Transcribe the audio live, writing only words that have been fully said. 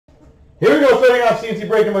Here we go, starting off CNC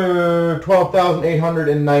break number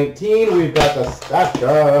 12,819. We've got the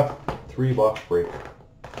Stature 3-box break.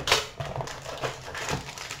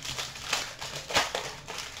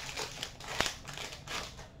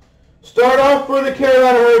 Start off for the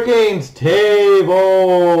Carolina Hurricanes,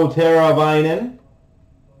 Teuvo Teravainen.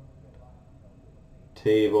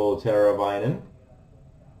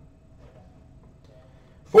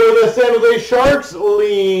 For the San Jose Sharks,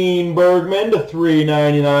 Lean Bergman to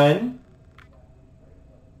 $3.99.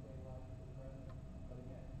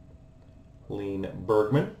 Lean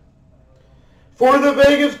Bergman. For the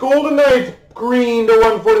Vegas Golden Knights, green to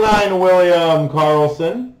 $149, William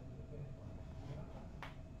Karlsson.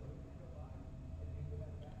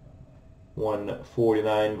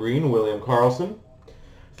 $149 green, William Karlsson.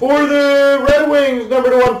 For the Red Wings, number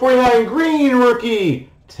to $149, green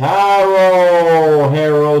rookie, Taro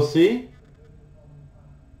Hirose.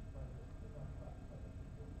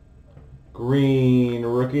 Green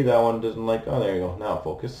rookie, that one doesn't like, oh there you go, now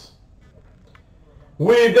focus.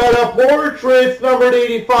 We've got a portraits numbered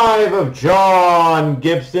 85 of John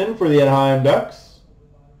Gibson for the Anaheim Ducks.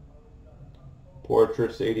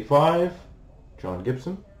 Portraits 85, John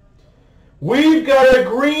Gibson. We've got a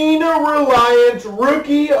green Reliance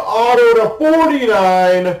rookie auto to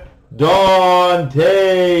 49,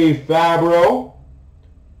 Dante Fabro.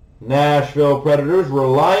 Nashville Predators,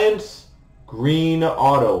 Reliance green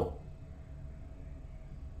auto.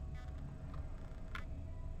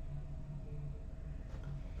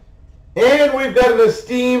 And we've got an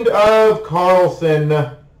esteemed of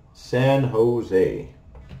Karlsson, San Jose.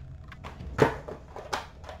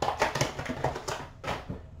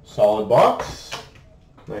 Solid box.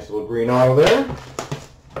 Nice little green auto there.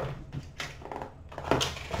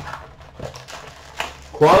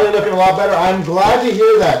 Quality looking a lot better. I'm glad to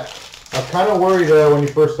hear that. I was kind of worried when you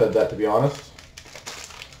first said that, to be honest.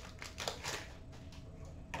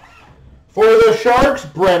 For the Sharks,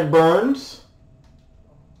 Brent Burns.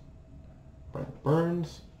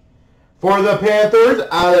 For the Panthers,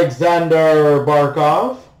 Alexander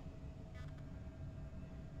Barkov.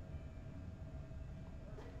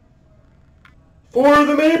 For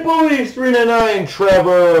the Maple Leafs, $3.99,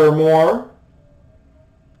 Trevor Moore.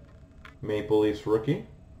 Maple Leafs rookie.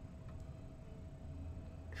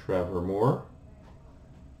 Trevor Moore.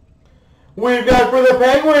 We've got for the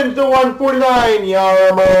Penguins, the $149,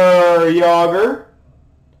 Jaromir Jagr.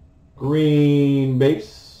 Green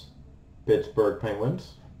base. Pittsburgh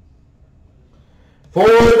Penguins. For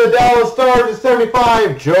the Dallas Stars, the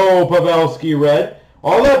 75, Joe Pavelski red.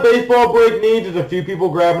 All that baseball break needs is a few people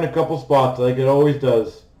grabbing a couple spots like it always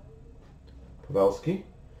does. Pavelski.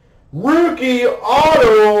 Rookie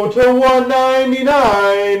auto to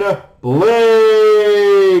 $199,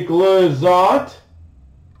 Blake Lizotte.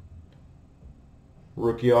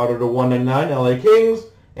 Rookie auto to $199, LA Kings.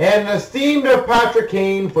 And an esteemed of Patrick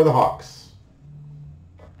Kane for the Hawks.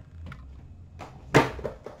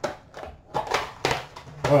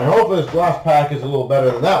 I hope this last pack is a little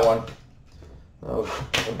better than that one. That was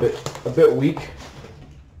a bit weak.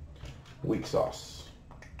 Weak sauce.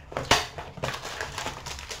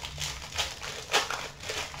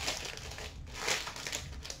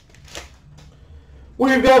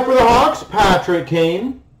 We've got for the Hawks, Patrick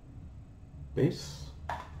Kane. Base.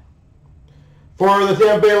 For the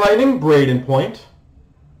Tampa Bay Lightning, Braden Point.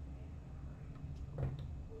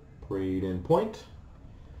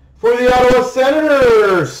 For the Ottawa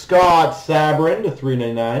Senators, Scott Sabrin to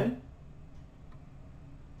 $3.99.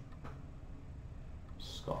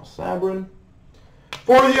 Scott Sabrin.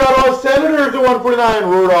 For the Ottawa Senators, the $149,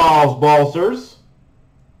 Rudolph Balcers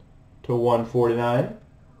to $149.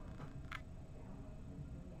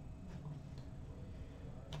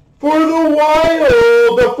 For the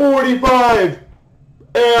Wild, the 45,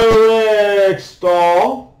 Eric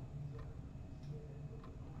Stahl.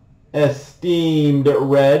 Esteemed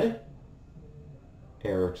red,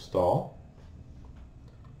 Eric Stahl.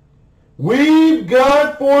 We've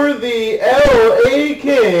got for the LA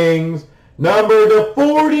Kings, number to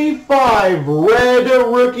 45, red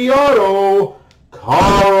rookie auto,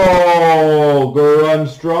 Carl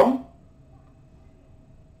Grundstrom.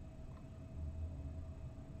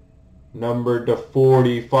 Number to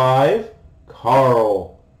 45,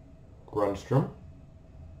 Carl Grundstrom.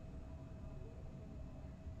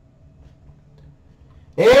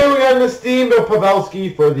 And we got an esteemed of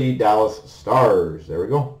Pavelski for the Dallas Stars. There we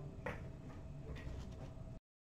go.